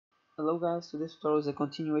Hello guys, so this tutorial is a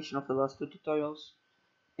continuation of the last two tutorials,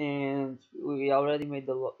 and we already made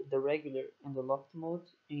the regular and the locked mode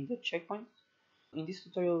in the checkpoint. In this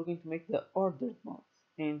tutorial we're going to make the ordered mode,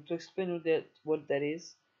 and to explain what that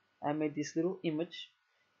is, I made this little image,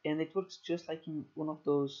 and it works just like in one of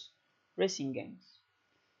those racing games.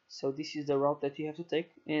 So this is the route that you have to take,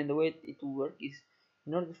 and the way it will work is,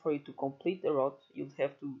 in order for you to complete the route, you'll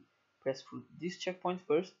have to press through this checkpoint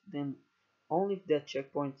first, then only if that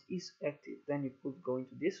checkpoint is active, then you could go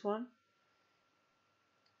into this one,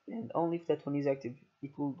 and only if that one is active, you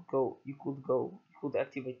could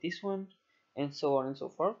activate this one, and so on and so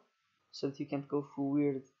forth, so that you can't go through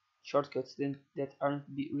weird shortcuts that aren't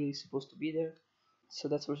really supposed to be there. So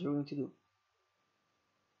that's what we're going to do.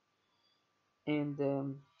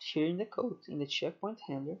 And here in the code, in the checkpoint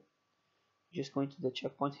handler, just going to the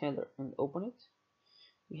checkpoint handler and open it.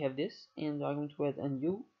 We have this, and I'm going to add a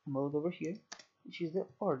new mode over here, which is the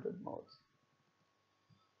ordered mode.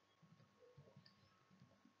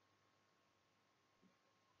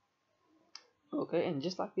 Okay, and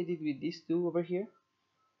just like we did with these two over here,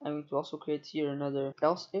 I'm going to also create here another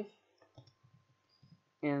else if,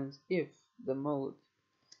 and if the mode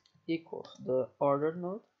equals the ordered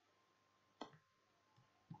mode,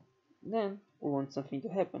 then we want something to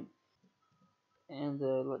happen. And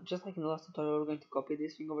just like in the last tutorial, we're going to copy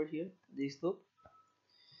this thing over here, this loop,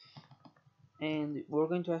 and we're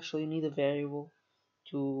going to actually need a variable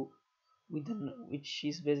to which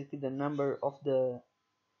is basically the number of the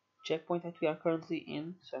checkpoint that we are currently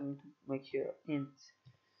in. So I'm going to make here int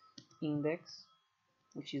index,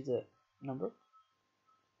 which is the number,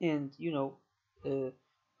 and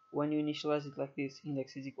when you initialize it like this,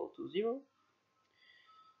 index is equal to 0,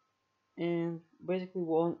 and basically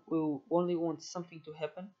we'll only want something to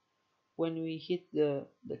happen when we hit the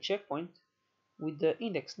checkpoint with the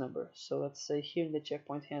index number. So let's say here in the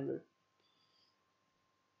checkpoint handler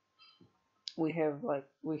we have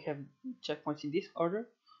checkpoints in this order,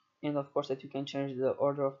 and of course that you can change the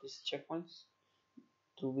order of these checkpoints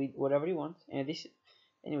to be whatever you want. And this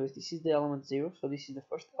is the element 0, so this is the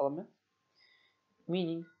first element,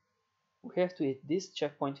 meaning we have to hit this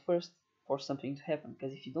checkpoint first for something to happen,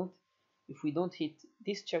 because if we don't hit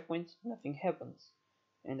this checkpoint, nothing happens.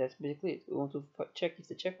 And that's basically it. We want to check if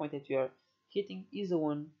the checkpoint that we are hitting is the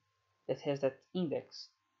one that has that index,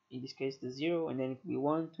 in this case the 0, and then it will be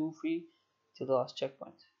 1, 2, 3 till the last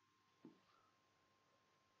checkpoint.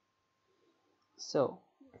 So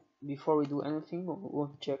before we do anything, we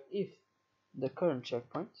want to check if the current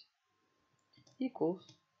checkpoint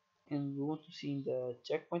equals, and we want to see in the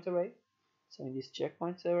checkpoint array, so in this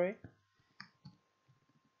checkpoint array,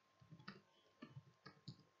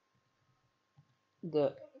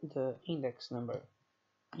 the index number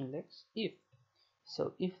index if.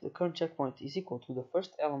 So if the current checkpoint is equal to the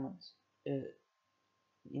first element,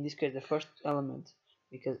 in this case the first element,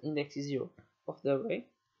 because index is 0, of the array,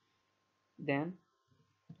 then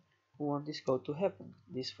we want this code to happen,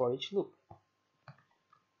 this for each loop.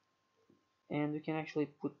 And we can actually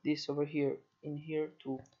put this over here in here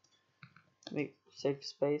to save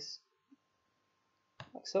space,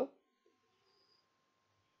 like so.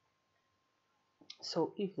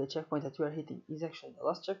 So if the checkpoint that we are hitting is actually the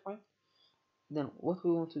last checkpoint, then what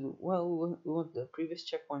we want to do, well, we want the previous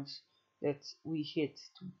checkpoints that we hit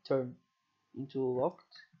to turn into locked,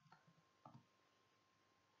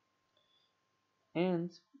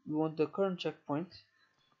 and we want the current checkpoint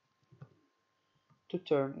to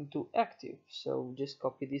turn into active. So just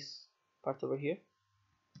copy this part over here,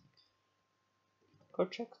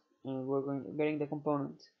 code check, and we're getting the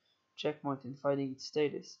component checkpoint and finding its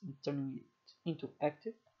status and turning it into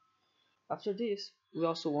active. After this, we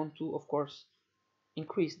also want to, of course,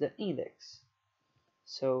 increase the index.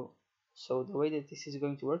 So the way that this is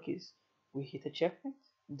going to work is, we hit a checkpoint,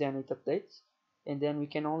 then it updates, and then we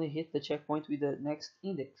can only hit the checkpoint with the next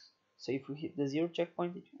index. So if we hit the 0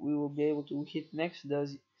 checkpoint, we will be able to hit next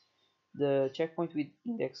the checkpoint with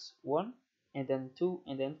index 1, and then 2,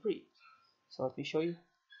 and then 3. So let me show you.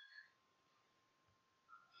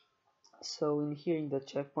 So in the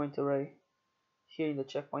checkpoint array, here in the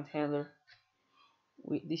checkpoint handler,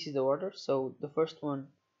 this is the order. So the first one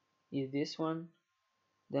is this one,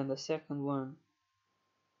 then the second one,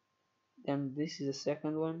 then this is the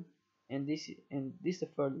second one, and this is the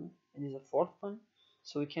third one, and this is the fourth one.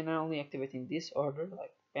 So we can only activate in this order,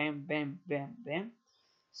 like bam, bam, bam, bam.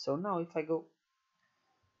 So now if I go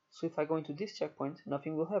into this checkpoint,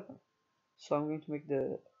 nothing will happen. So I'm going to make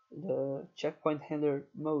the checkpoint handler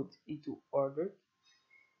mode into ordered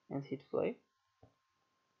and hit play.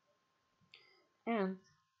 And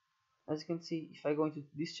as you can see, if I go into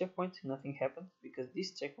this checkpoint, nothing happens, because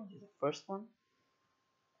this checkpoint is the first one.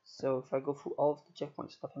 So if I go through all of the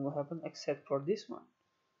checkpoints, nothing will happen except for this one.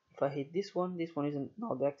 If I hit this one isn't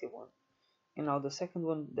now the active one. And now the second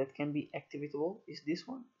one that can be activatable is this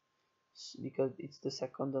one, because it's the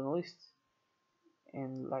second on the list.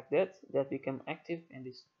 And like that became active and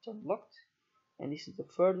it's unlocked. And this is the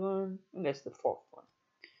third one, and that's the fourth one.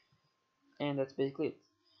 And that's basically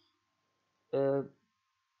it.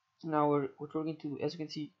 Now what we're going to do, as you can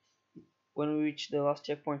see, when we reach the last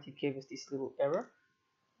checkpoint, it gave us this little error,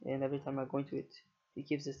 and every time I go into it, it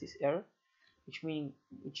gives us this error, which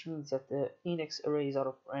means that the index array is out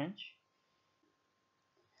of range.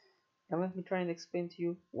 And let me try and explain to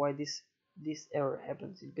you why this error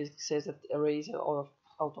happens. It basically says that the array is out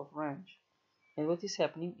of range, and what is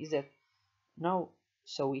happening is that now,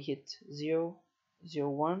 so we hit 0, 0,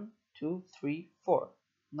 1, 2, 3, 4.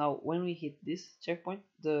 Now when we hit this checkpoint,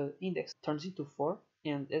 the index turns into 4,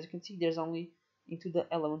 and as you can see, there's only into the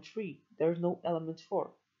element 3, there's no element 4.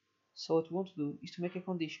 So what we want to do is to make a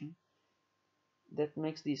condition that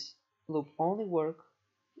makes this loop only work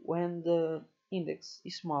when the index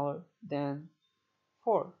is smaller than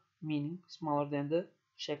 4, meaning smaller than the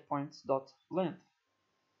checkpoints dot length.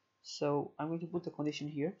 So I'm going to put a condition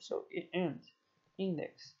here, so and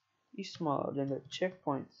index is smaller than the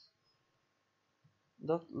checkpoints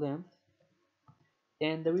dot length.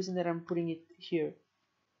 And the reason that I'm putting it here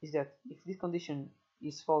is that if this condition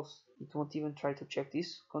is false, it won't even try to check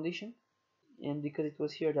this condition, and because it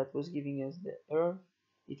was here that was giving us the error,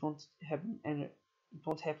 it won't happen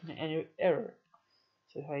any error.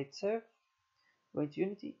 So if I hit save, go into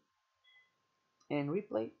Unity and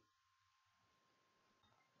replay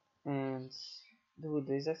and do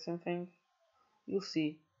the exact same thing, you'll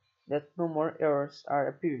see that no more errors are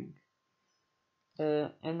appearing.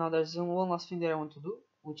 And now there's one last thing that I want to do,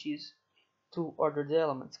 which is to order the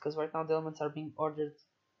elements, because right now the elements are being ordered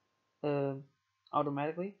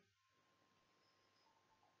automatically,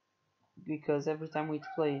 because every time we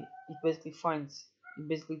play, it basically finds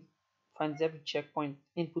every checkpoint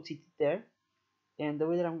and puts it there. And the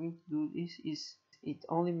way that I'm going to do this is it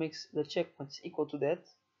only makes the checkpoints equal to that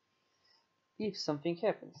if something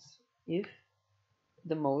happens. If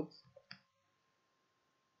the mode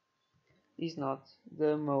is not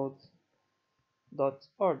the mode dot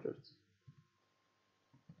ordered,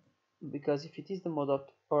 because if it is the mode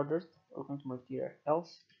dot ordered, we're going to make here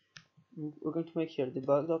else. We're going to make here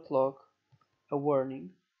debug.log a warning,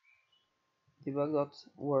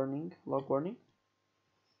 debug.warning log warning,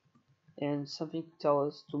 and something to tell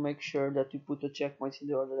us to make sure that we put the checkpoints in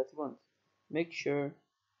the order that we want. Make sure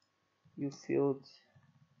you filled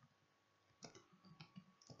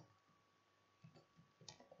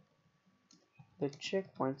the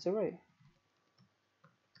checkpoints array.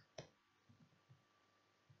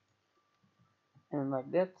 And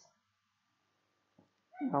like that,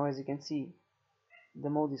 now as you can see, the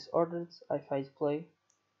mode is ordered. If I play,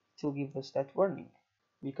 it will give us that warning.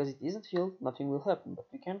 Because it isn't filled, nothing will happen, but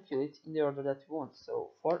we can fill it in the order that we want.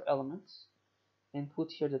 So 4 elements, and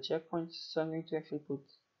put here the checkpoints. So I'm going to actually put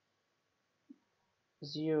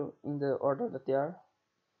 0 in the order that they are,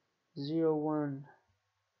 0, 1,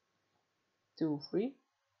 2, 3.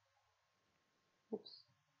 Oops.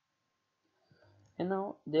 And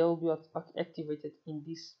now they will be activated in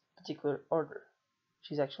this particular order,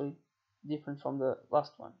 which is actually different from the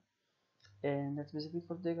last one. And that's basically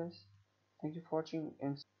for today, guys. Thank you for watching,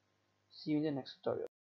 and see you in the next tutorial.